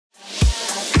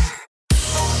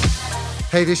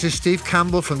Hey, this is Steve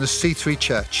Campbell from the C3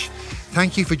 Church.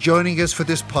 Thank you for joining us for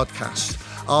this podcast.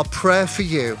 Our prayer for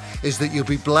you is that you'll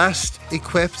be blessed,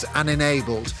 equipped, and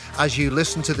enabled as you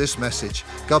listen to this message.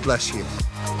 God bless you.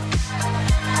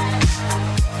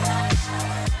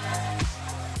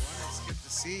 It's good to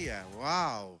see you.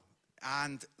 Wow.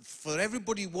 And for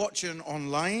everybody watching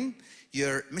online,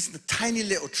 you're missing a tiny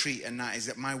little treat, and that is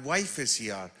that my wife is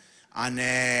here.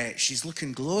 And she's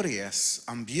looking glorious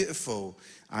and beautiful.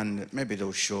 And maybe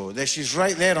they'll show. There, she's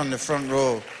right there on the front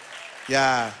row.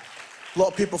 Yeah. A lot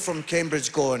of people from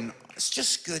Cambridge going, it's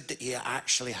just good that you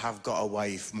actually have got a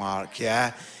wife, Mark,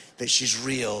 yeah? That she's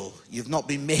real. You've not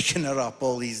been making her up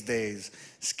all these days.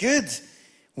 It's good.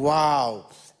 Wow.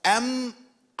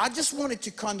 I just wanted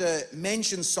to kind of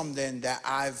mention something that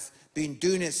I've been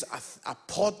doing. It's a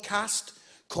podcast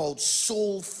called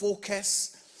Soul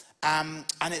Focus. And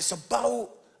it's about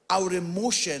our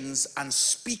emotions and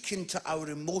speaking to our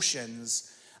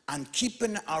emotions and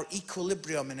keeping our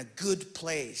equilibrium in a good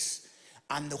place,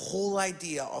 and the whole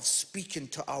idea of speaking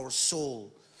to our soul.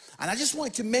 And I just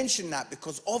wanted to mention that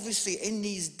because obviously in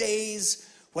these days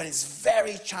when it's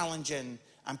very challenging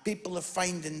and people are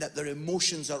finding that their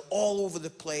emotions are all over the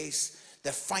place,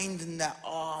 they're finding that,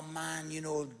 oh man,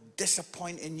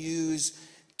 disappointing news,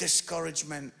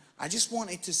 discouragement. I just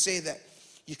wanted to say that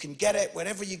you can get it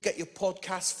wherever you get your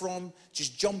podcast from.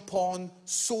 Just jump on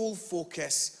Soul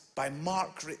Focus by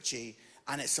Mark Ritchie,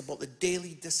 and it's about the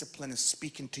daily discipline of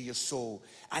speaking to your soul.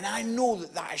 And I know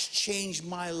that has changed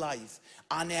my life,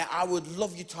 and I would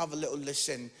love you to have a little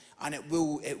listen, and it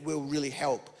will really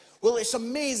help. Well, it's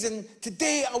amazing.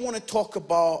 Today I want to talk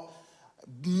about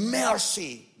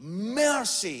mercy.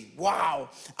 Mercy.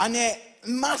 Wow. And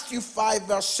Matthew 5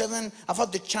 verse 7, I've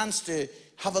had the chance to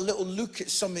have a little look at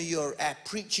some of your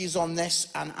preaches on this,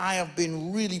 and I have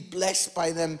been really blessed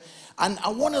by them. And I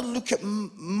want to look at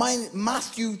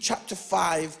Matthew chapter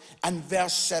 5 and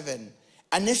verse 7.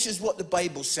 And this is what the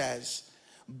Bible says.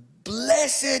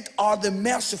 Blessed are the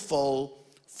merciful,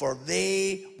 for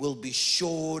they will be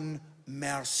shown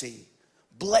mercy.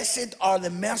 Blessed are the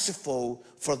merciful,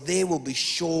 for they will be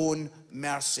shown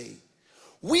mercy.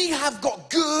 We have got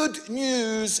good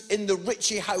news in the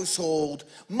Ritchie household.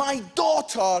 My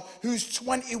daughter, who's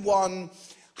 21,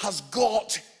 has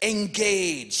got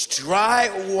engaged,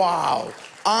 right? Wow.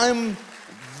 I'm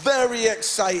very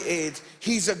excited.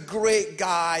 He's a great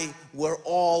guy. We're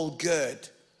all good.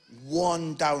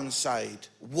 One downside,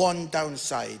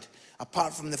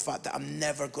 apart from the fact that I'm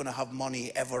never going to have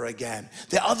money ever again.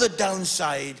 The other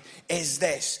downside is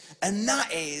this, and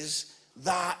that is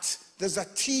that there's a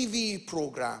TV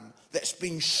program that's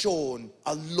been shown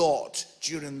a lot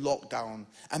during lockdown.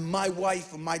 And my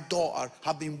wife and my daughter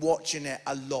have been watching it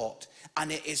a lot.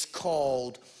 And it is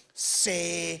called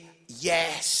Say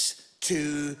Yes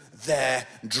to the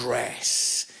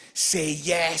Dress. Say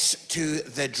Yes to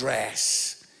the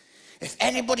Dress. If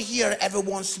anybody here ever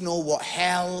wants to know what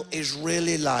hell is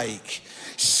really like,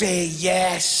 say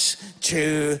yes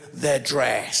to the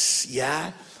dress,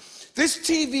 yeah? This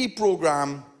TV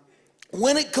program,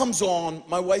 when it comes on,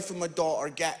 my wife and my daughter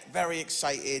get very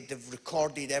excited. They've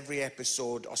recorded every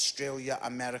episode, Australia,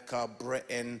 America,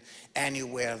 Britain,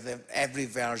 anywhere, every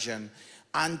version.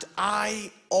 And I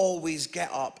always get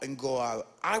up and go out.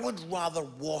 I would rather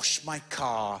wash my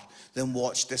car than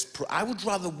watch this. I would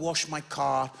rather wash my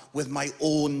car with my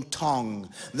own tongue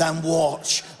than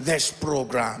watch this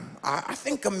program. I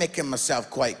think I'm making myself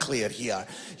quite clear here.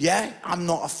 Yeah, I'm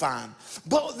not a fan.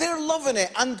 But they're loving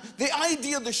it. And the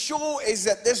idea of the show is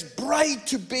that this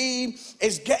bride-to-be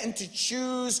is getting to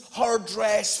choose her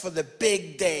dress for the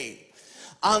big day.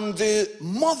 And the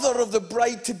mother of the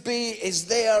bride-to-be is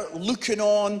there looking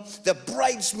on. The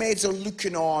bridesmaids are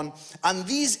looking on. And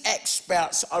these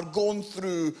experts are going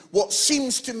through what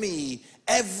seems to me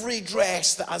every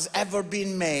dress that has ever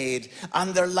been made.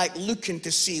 And they're like looking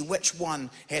to see which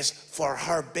one is for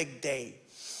her big day.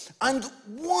 And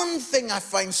one thing I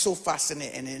find so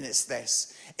fascinating, and it's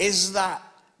this, is that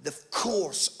of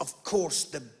course,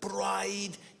 the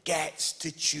bride gets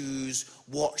to choose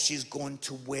what she's going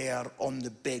to wear on the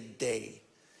big day.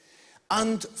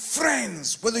 And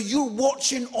friends, whether you're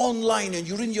watching online and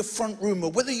you're in your front room,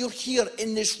 or whether you're here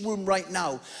in this room right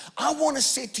now, I want to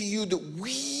say to you that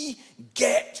we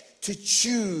get to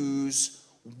choose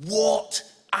what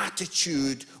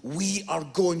attitude we are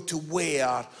going to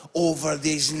wear over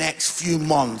these next few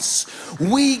months.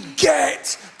 We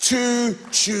get to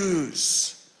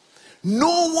choose.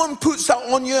 No one puts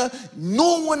that on you.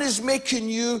 No one is making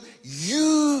you.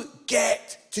 You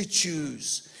get to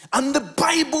choose. And the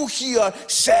Bible here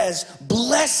says,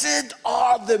 blessed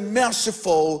are the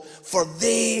merciful, for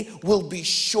they will be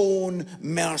shown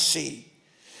mercy.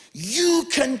 You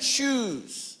can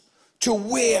choose to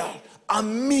wear a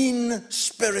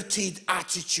mean-spirited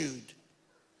attitude.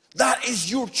 That is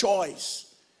your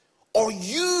choice. Or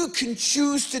you can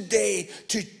choose today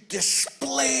to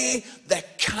display the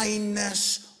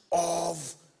kindness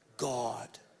of God.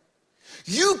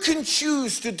 You can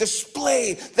choose to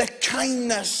display the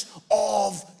kindness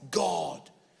of God.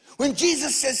 When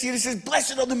Jesus says here, he says,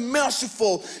 blessed are the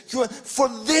merciful, for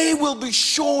they will be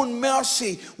shown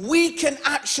mercy. We can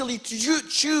actually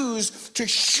choose to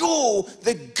show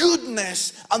the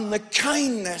goodness and the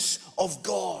kindness of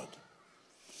God.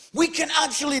 We can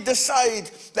actually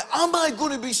decide that, am I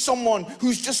going to be someone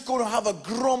who's just going to have a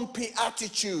grumpy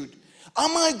attitude?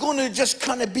 Am I going to just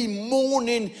kind of be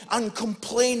moaning and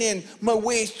complaining my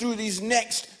way through these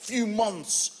next few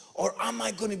months? Or am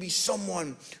I going to be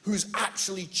someone who's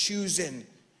actually choosing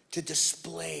to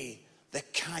display the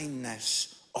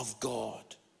kindness of God?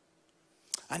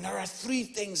 And there are three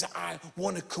things that I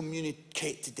want to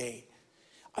communicate today.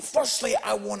 Firstly,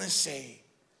 I want to say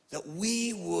that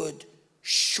we would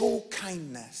show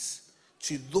kindness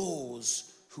to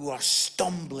those who are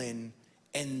stumbling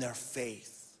in their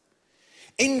faith.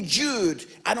 In Jude,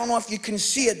 I don't know if you can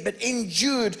see it, but in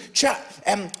Jude,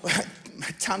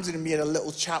 Tamsin and me had a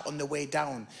little chat on the way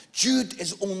down. Jude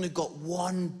has only got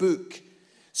one book.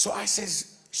 So I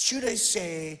says, should I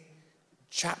say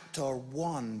chapter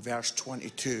 1, verse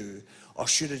 22, or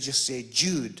should I just say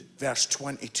Jude, verse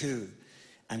 22?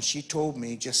 And she told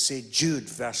me, just say Jude,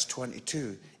 verse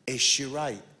 22. Is she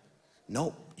right?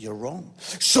 No, you're wrong.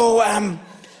 So,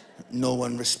 no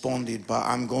one responded, but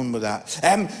I'm going with that.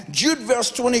 Jude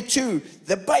verse 22,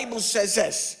 the Bible says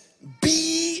this: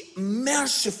 be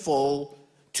merciful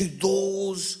to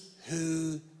those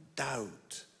who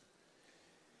doubt.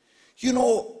 You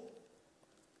know,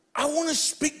 I want to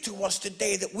speak to us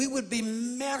today that we would be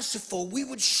merciful. We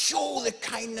would show the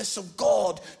kindness of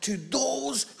God to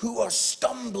those who are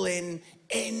stumbling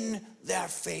in their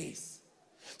faith.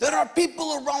 There are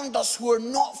people around us who are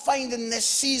not finding this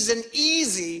season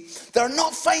easy. They're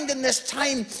not finding this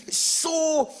time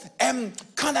so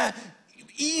kind of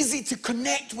easy to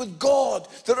connect with God.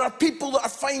 There are people that are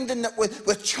finding that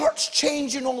with church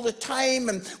changing all the time,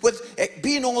 and with it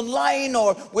being online,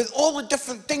 or with all the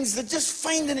different things, they're just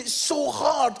finding it so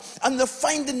hard, and they're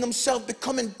finding themselves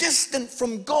becoming distant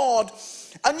from God.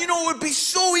 And you know, it would be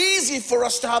so easy for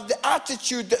us to have the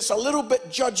attitude that's a little bit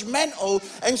judgmental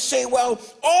and say, well,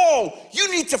 oh, you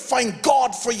need to find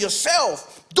God for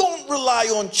yourself. Don't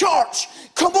rely on church.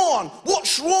 Come on,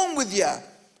 what's wrong with you?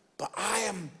 But I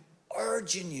am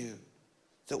urging you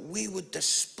that we would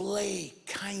display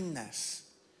kindness,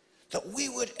 that we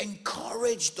would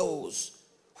encourage those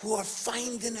who are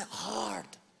finding it hard.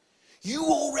 You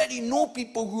already know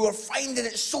people who are finding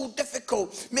it so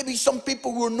difficult. Maybe some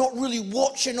people who are not really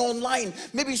watching online.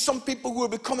 Maybe some people who are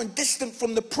becoming distant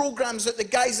from the programs that the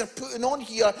guys are putting on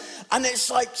here. And it's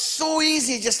like so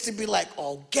easy just to be like,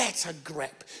 oh, get a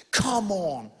grip. Come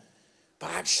on.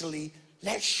 But actually,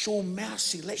 let's show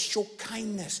mercy. Let's show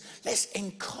kindness. Let's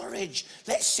encourage.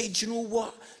 Let's say, do you know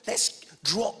what? Let's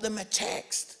drop them a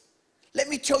text. Let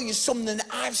me tell you something that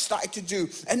I've started to do.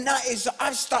 And that is that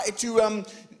I've started to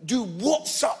do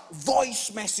WhatsApp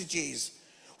voice messages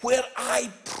where I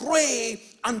pray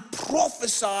and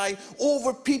prophesy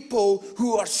over people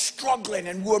who are struggling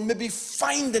and who are maybe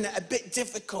finding it a bit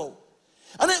difficult.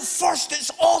 And at first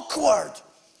it's awkward.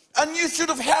 And you should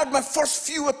have heard my first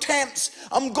few attempts.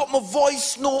 I've got my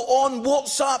voice note on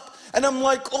WhatsApp, and I'm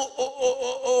like,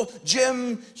 oh,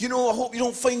 Jim, you know, I hope you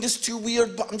don't find this too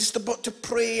weird, but I'm just about to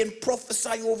pray and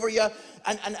prophesy over you.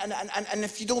 And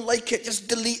if you don't like it, just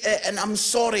delete it, and I'm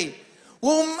sorry.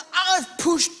 Well, I've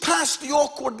pushed past the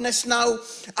awkwardness now,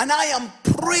 and I am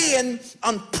praying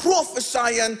and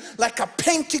prophesying like a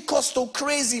Pentecostal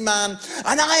crazy man,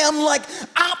 and I am like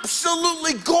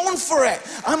absolutely going for it.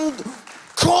 I'm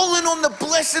calling on the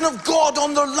blessing of God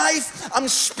on their life. I'm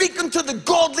speaking to the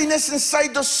godliness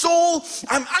inside their soul.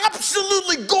 I'm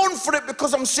absolutely going for it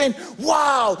because I'm saying,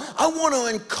 wow, I want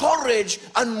to encourage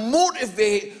and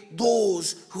motivate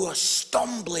those who are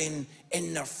stumbling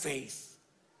in their faith.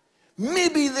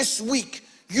 Maybe this week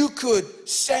you could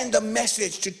send a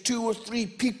message to 2 or 3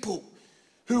 people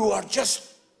who are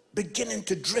just beginning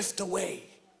to drift away.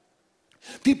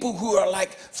 People who are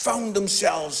like found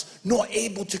themselves not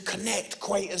able to connect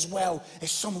quite as well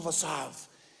as some of us have.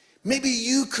 Maybe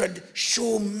you could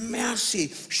show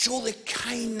mercy, show the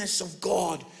kindness of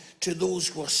God to those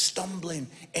who are stumbling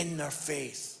in their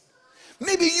faith.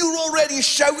 Maybe you're already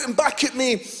shouting back at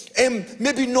me,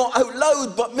 maybe not out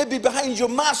loud, but maybe behind your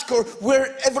mask or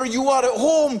wherever you are at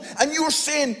home, and you're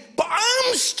saying, but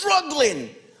I'm struggling.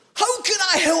 How can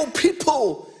I help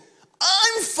people?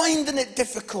 I'm finding it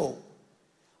difficult.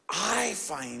 I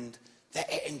find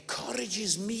that it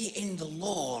encourages me in the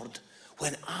Lord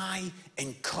when I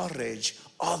encourage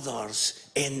others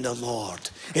in the Lord.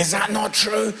 Is that not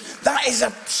true? That is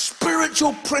a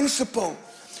spiritual principle.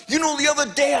 You know, the other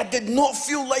day I did not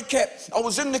feel like it. I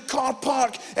was in the car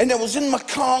park and I was in my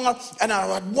car and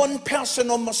I had one person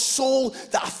on my soul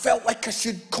that I felt like I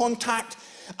should contact.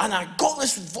 And I got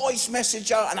this voice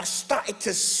message out and I started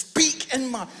to speak in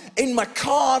my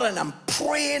car, and I'm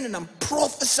praying and I'm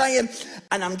prophesying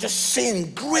and I'm just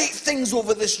saying great things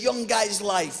over this young guy's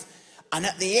life. And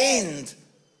at the end,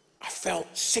 I felt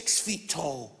 6 feet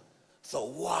tall. I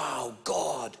thought, wow,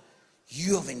 God,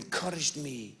 you have encouraged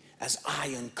me as I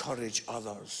encourage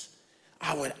others.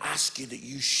 I would ask you that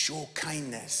you show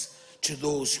kindness to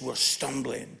those who are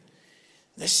stumbling.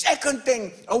 The second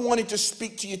thing I wanted to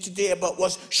speak to you today about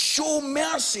was show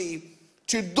mercy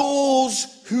to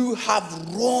those who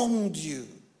have wronged you.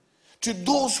 To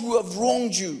those who have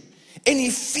wronged you. In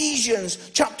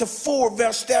Ephesians chapter 4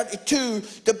 verse 32,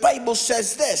 the Bible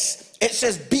says this. It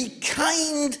says, be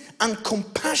kind and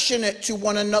compassionate to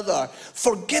one another,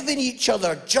 forgiving each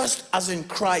other just as in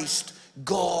Christ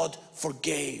God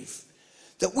forgave.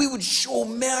 That we would show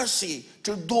mercy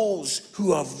to those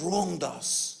who have wronged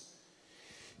us.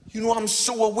 You know, I'm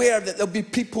so aware that there'll be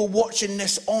people watching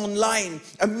this online,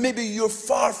 and maybe you're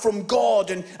far from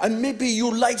God, and maybe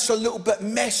your life's a little bit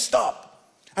messed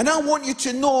up. And I want you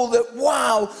to know that,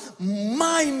 wow,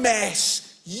 my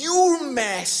mess, your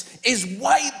mess is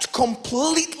wiped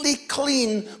completely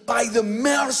clean by the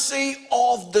mercy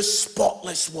of the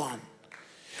spotless one.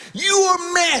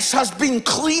 Your mess has been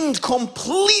cleaned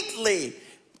completely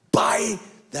by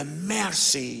the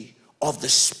mercy of the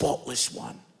spotless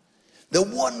one. The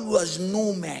one who has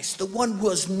no mess, the one who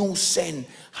has no sin,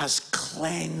 has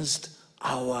cleansed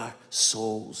our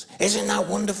souls. Isn't that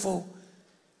wonderful?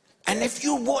 And if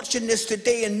you're watching this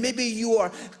today and maybe you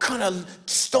are kind of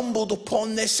stumbled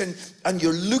upon this and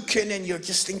you're looking and you're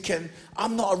just thinking,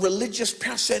 I'm not a religious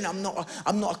person, I'm not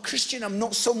a Christian, I'm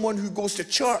not someone who goes to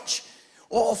church.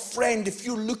 Oh, friend, if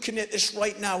you're looking at this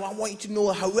right now, I want you to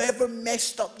know, however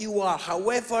messed up you are,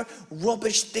 however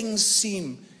rubbish things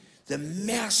seem, the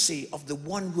mercy of the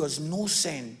one who has no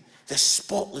sin, the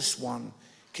spotless one,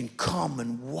 can come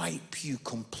and wipe you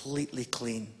completely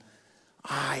clean.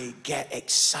 I get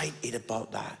excited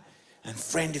about that. And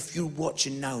friend, if you're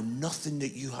watching now, nothing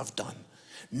that you have done,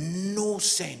 no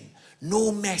sin,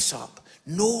 no mess up,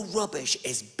 no rubbish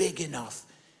is big enough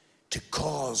to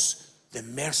cause the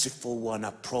merciful one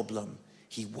a problem.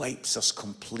 He wipes us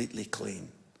completely clean.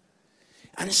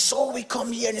 And so we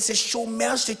come here and it says, show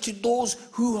mercy to those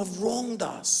who have wronged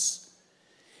us.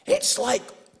 It's like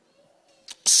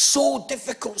so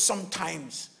difficult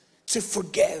sometimes to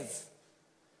forgive.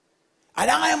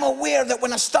 And I am aware that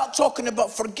when I start talking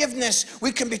about forgiveness,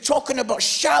 we can be talking about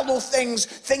shallow things,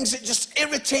 things that just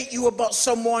irritate you about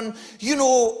someone. You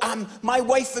know, my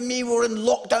wife and me were in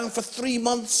lockdown for 3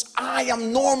 months. I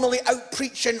am normally out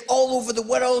preaching all over the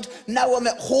world. Now I'm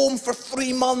at home for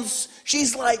 3 months.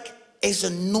 She's like, is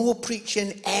there no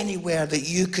preaching anywhere that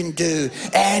you can do?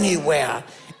 Anywhere.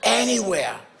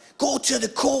 Anywhere. Go to the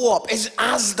co-op. Is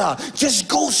Asda. Just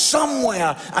go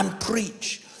somewhere and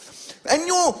preach. And you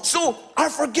know, so our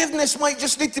forgiveness might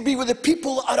just need to be with the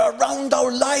people that are around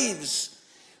our lives.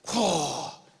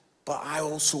 Oh, but I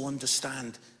also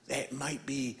understand that it might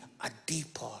be a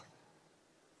deeper,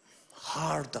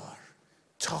 harder,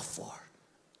 tougher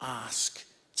ask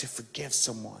to forgive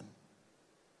someone.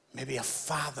 Maybe a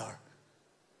father.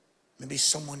 Maybe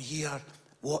someone here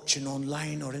watching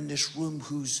online or in this room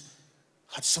who's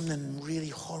had something really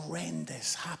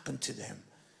horrendous happen to them.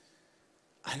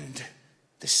 And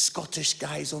the Scottish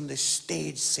guys on the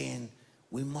stage saying,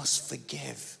 we must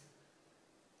forgive.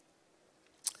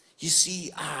 You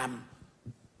see,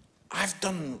 I've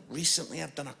done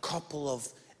a couple of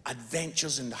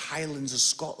adventures in the Highlands of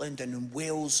Scotland and in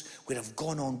Wales where I've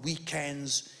gone on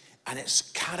weekends, and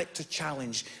it's character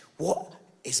challenge. What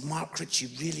is Mark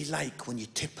Ritchie really like when you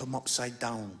tip him upside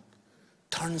down?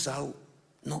 Turns out,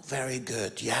 not very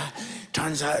good, yeah?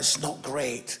 Turns out it's not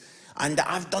great. And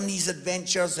I've done these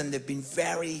adventures and they've been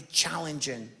very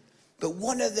challenging. But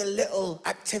one of the little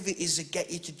activities that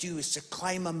get you to do is to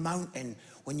climb a mountain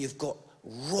when you've got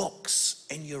rocks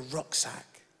in your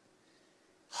rucksack.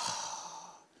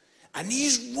 And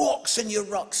these rocks in your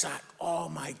rucksack, oh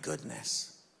my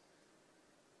goodness.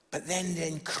 But then the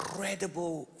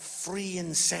incredible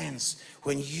freeing sense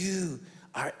when you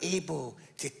are able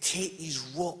to take these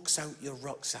rocks out your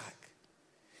rucksack.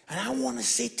 And I want to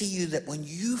say to you that when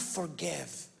you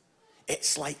forgive,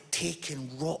 it's like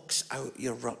taking rocks out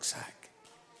your rucksack.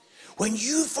 When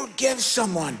you forgive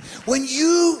someone,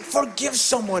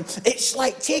 it's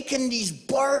like taking these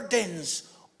burdens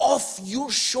off your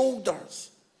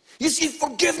shoulders. You see,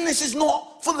 forgiveness is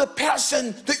not for the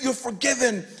person that you're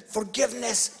forgiven.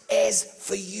 Forgiveness is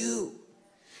for you.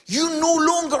 You no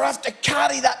longer have to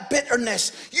carry that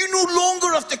bitterness. You no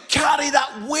longer have to carry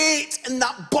that weight and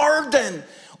that burden.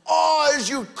 Oh, as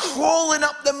you're crawling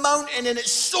up the mountain and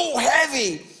it's so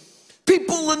heavy.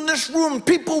 People in this room,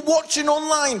 people watching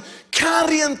online,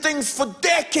 carrying things for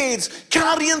decades,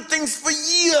 carrying things for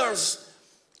years.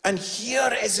 And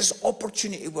here is this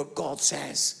opportunity where God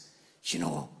says, you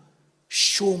know,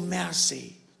 show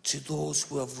mercy to those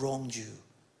who have wronged you.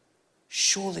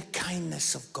 Show the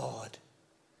kindness of God.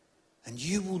 And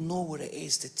you will know what it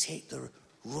is to take the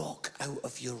rock out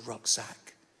of your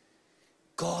rucksack.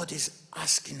 God is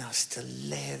asking us to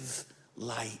live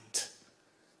light.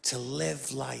 To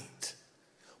live light.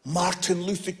 Martin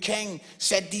Luther King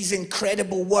said these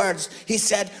incredible words. He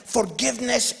said,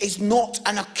 forgiveness is not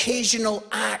an occasional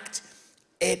act.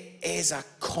 It is a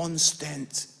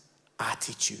constant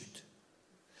attitude.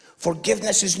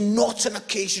 Forgiveness is not an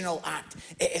occasional act.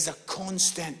 It is a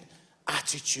constant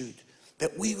attitude.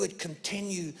 That we would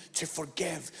continue to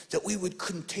forgive. That we would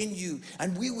continue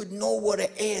and we would know what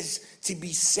it is to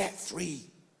be set free.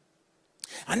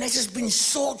 And this has been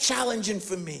so challenging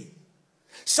for me.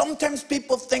 Sometimes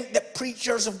people think that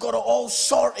preachers have got it all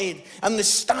sorted and they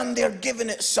stand there giving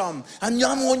it some. And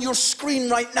I'm on your screen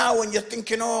right now and you're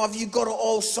thinking, oh, have you got it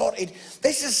all sorted?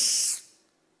 This has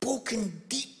spoken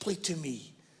deeply to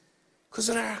me. Because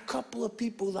there are a couple of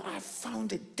people that I've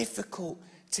found it difficult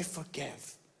to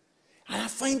forgive. And I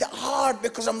find it hard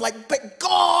because I'm like, but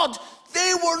God,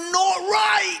 they were not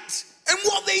right. And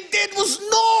what they did was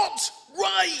not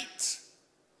right.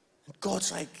 And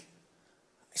God's like,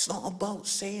 it's not about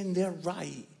saying they're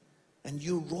right and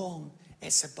you're wrong.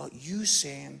 It's about you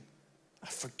saying, I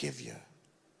forgive you.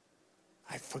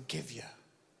 I forgive you.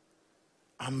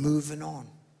 I'm moving on.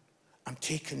 I'm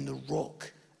taking the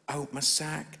rock out my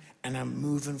sack and I'm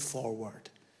moving forward.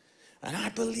 And I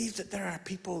believe that there are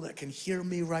people that can hear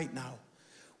me right now.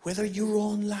 Whether you're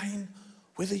online,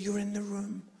 whether you're in the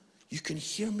room, you can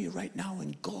hear me right now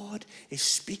and God is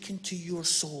speaking to your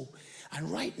soul.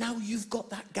 And right now you've got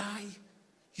that guy.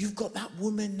 You've got that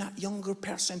woman, that younger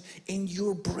person in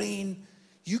your brain.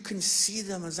 You can see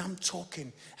them as I'm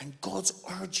talking. And God's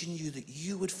urging you that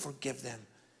you would forgive them.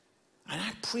 And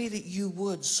I pray that you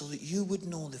would so that you would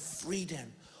know the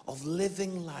freedom of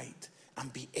living light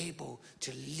and be able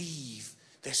to leave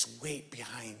this weight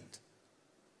behind.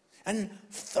 And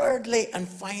thirdly and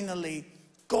finally,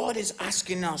 God is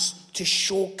asking us to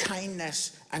show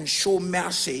kindness and show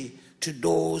mercy to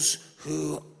those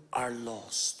who are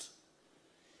lost.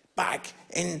 Back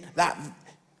in that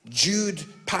Jude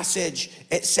passage,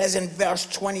 it says in verse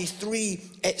 23,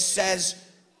 it says,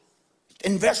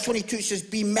 in verse 22 it says,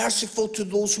 be merciful to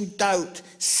those who doubt.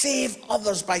 Save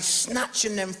others by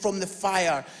snatching them from the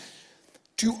fire.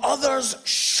 To others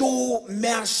show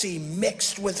mercy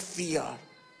mixed with fear.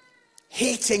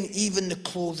 Hating even the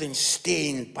clothing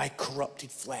stained by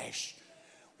corrupted flesh.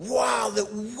 Wow,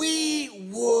 that we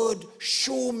would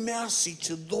show mercy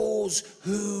to those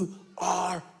who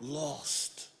are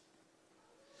lost.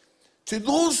 To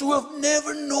those who have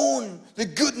never known the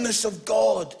goodness of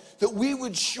God, that we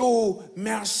would show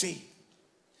mercy.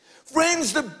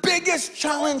 Friends, the biggest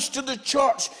challenge to the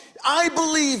church, I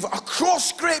believe,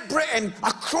 across Great Britain,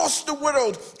 across the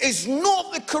world, is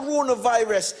not the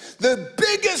coronavirus. The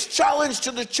biggest challenge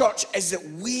to the church is that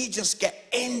we just get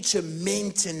into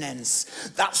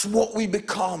maintenance. That's what we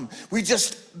become. We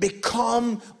just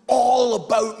become all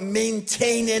about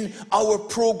maintaining our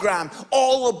program,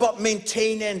 all about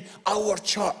maintaining our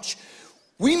church.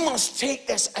 We must take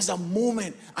this as a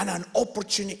moment and an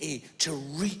opportunity to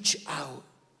reach out.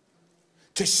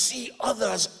 To see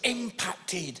others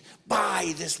impacted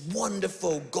by this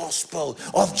wonderful gospel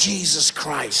of Jesus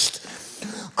Christ.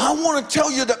 I want to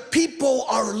tell you that people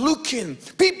are looking,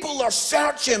 people are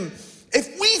searching.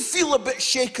 If we feel a bit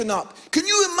shaken up, can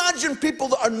you imagine people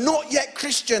that are not yet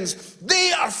Christians?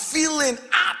 They are feeling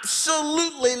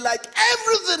absolutely like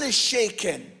everything is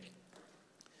shaking.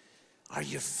 Are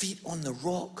your feet on the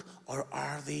rock or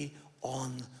are they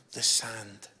on the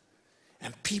sand?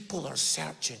 And people are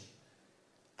searching.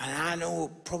 And I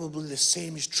know probably the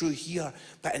same is true here,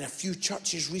 but in a few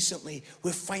churches recently,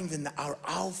 we're finding that our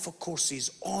Alpha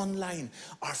courses online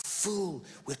are full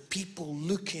with people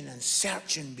looking and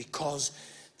searching because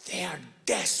they are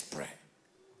desperate.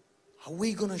 Are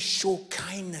we going to show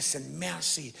kindness and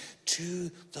mercy to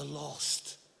the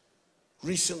lost?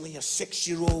 Recently, a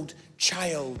 6-year-old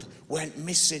child went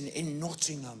missing in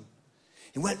Nottingham.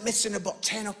 He went missing about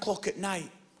 10 o'clock at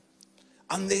night.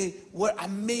 And they were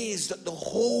amazed that the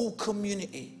whole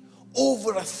community,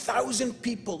 over 1,000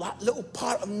 people, that little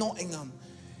part of Nottingham,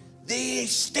 they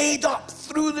stayed up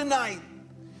through the night,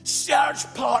 search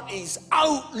parties,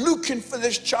 out looking for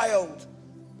this child.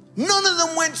 None of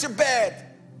them went to bed.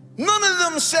 None of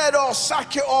them said, oh,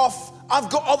 sack it off, I've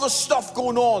got other stuff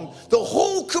going on. The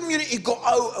whole community got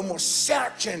out and were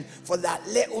searching for that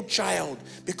little child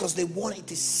because they wanted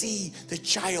to see the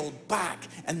child back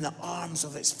in the arms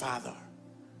of its father.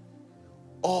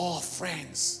 Oh,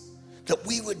 friends, that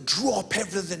we would drop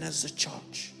everything as a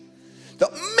church.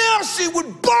 That mercy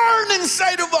would burn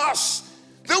inside of us.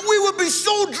 That we would be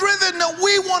so driven that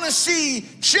we want to see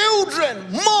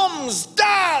children, mums,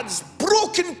 dads,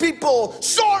 broken people,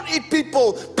 sorted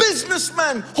people,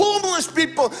 businessmen, homeless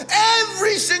people,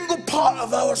 every single part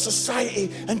of our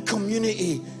society and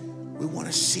community. We want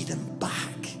to see them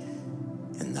back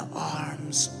in the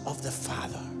arms of the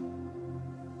Father.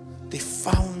 They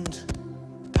found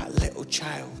that little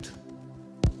child,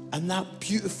 and that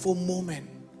beautiful moment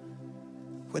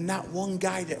when that one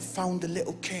guy that found the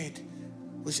little kid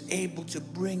was able to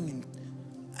bring,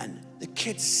 and the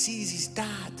kid sees his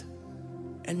dad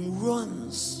and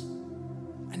runs,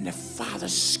 and the father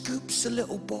scoops the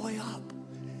little boy up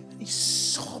and he's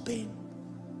sobbing.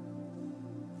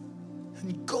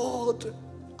 And God,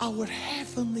 our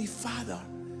Heavenly Father,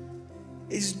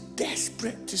 is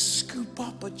desperate to scoop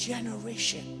up a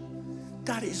generation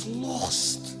that is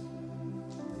lost,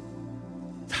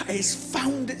 that has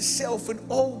found itself in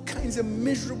all kinds of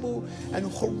miserable and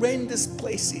horrendous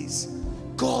places.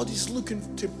 God is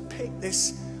looking to pick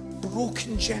this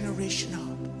broken generation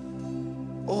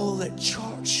up. Oh, that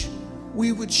church,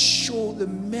 we would show the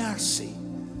mercy,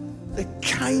 the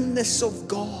kindness of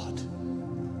God.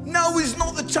 Now is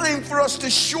not the time for us to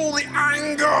show the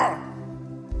anger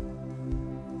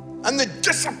and the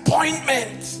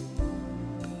disappointment.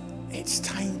 It's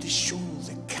time to show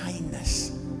the kindness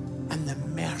and the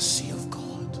mercy of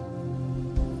God.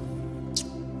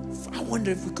 I wonder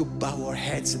if we could bow our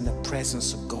heads in the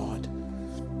presence of God.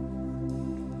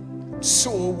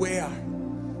 So aware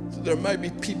that there might be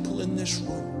people in this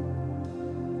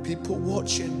room, people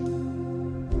watching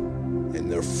in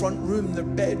their front room, their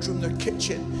bedroom, their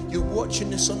kitchen. You're watching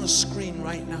this on a screen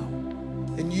right now,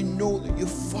 and you know that you're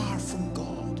far from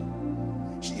God.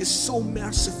 He is so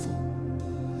merciful.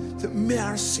 The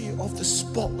mercy of the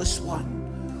spotless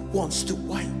one wants to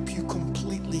wipe you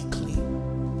completely clean.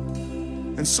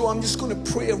 And so I'm just going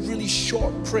to pray a really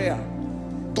short prayer.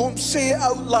 Don't say it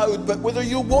out loud, but whether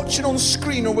you're watching on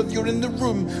screen or whether you're in the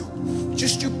room,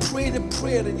 just you pray the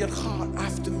prayer in your heart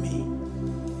after me.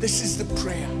 This is the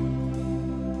prayer.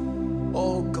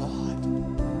 Oh God,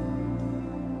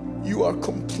 you are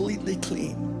completely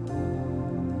clean.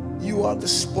 You are the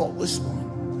spotless one.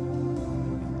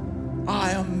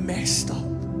 I am messed up.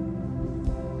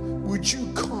 Would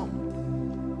you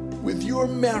come with your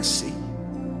mercy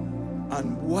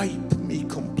and wipe me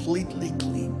completely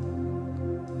clean?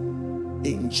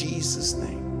 In Jesus'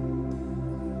 name,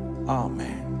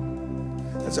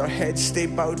 amen. As our heads stay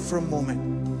bowed for a moment,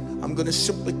 I'm going to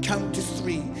simply count to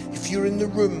 3. If you're in the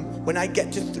room, when I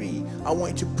get to 3, I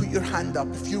want you to put your hand up.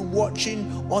 If you're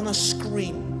watching on a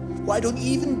screen, why don't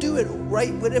you even do it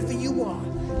right wherever you are?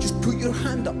 Just put your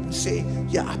hand up and say,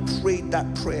 yeah, I prayed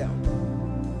that prayer.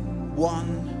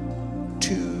 1,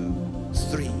 2,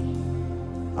 3.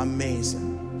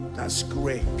 Amazing. That's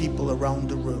great. People around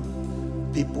the room,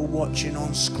 people watching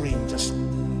on screen, just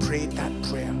prayed that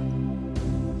prayer.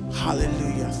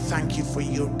 Hallelujah. Thank you for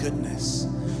your goodness.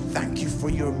 Thank you for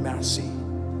your mercy.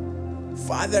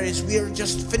 Father, as we are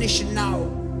just finishing now,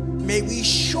 may we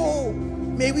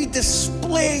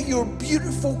display your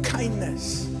beautiful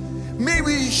kindness. May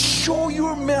we show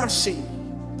your mercy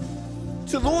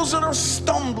to those that are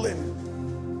stumbling,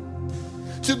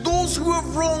 to those who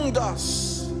have wronged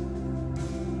us.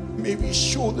 May we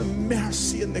show the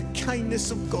mercy and the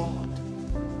kindness of God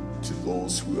to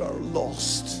those who are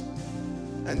lost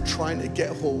and trying to get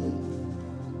home.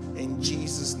 In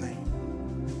Jesus' name,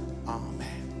 amen.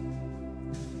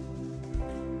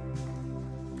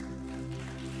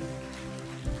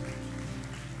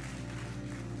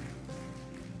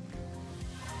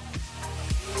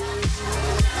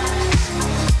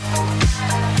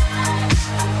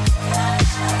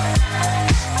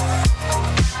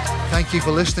 Thank you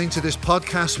for listening to this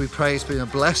podcast. We pray it's been a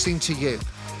blessing to you.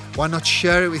 Why not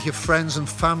share it with your friends and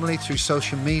family through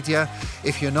social media?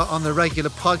 If you're not on the regular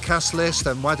podcast list,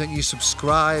 then why don't you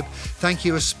subscribe? Thank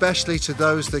you especially to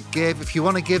those that give. If you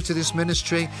want to give to this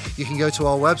ministry, you can go to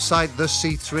our website,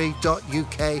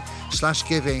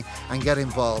 thec3.uk/giving, and get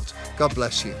involved. God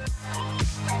bless you.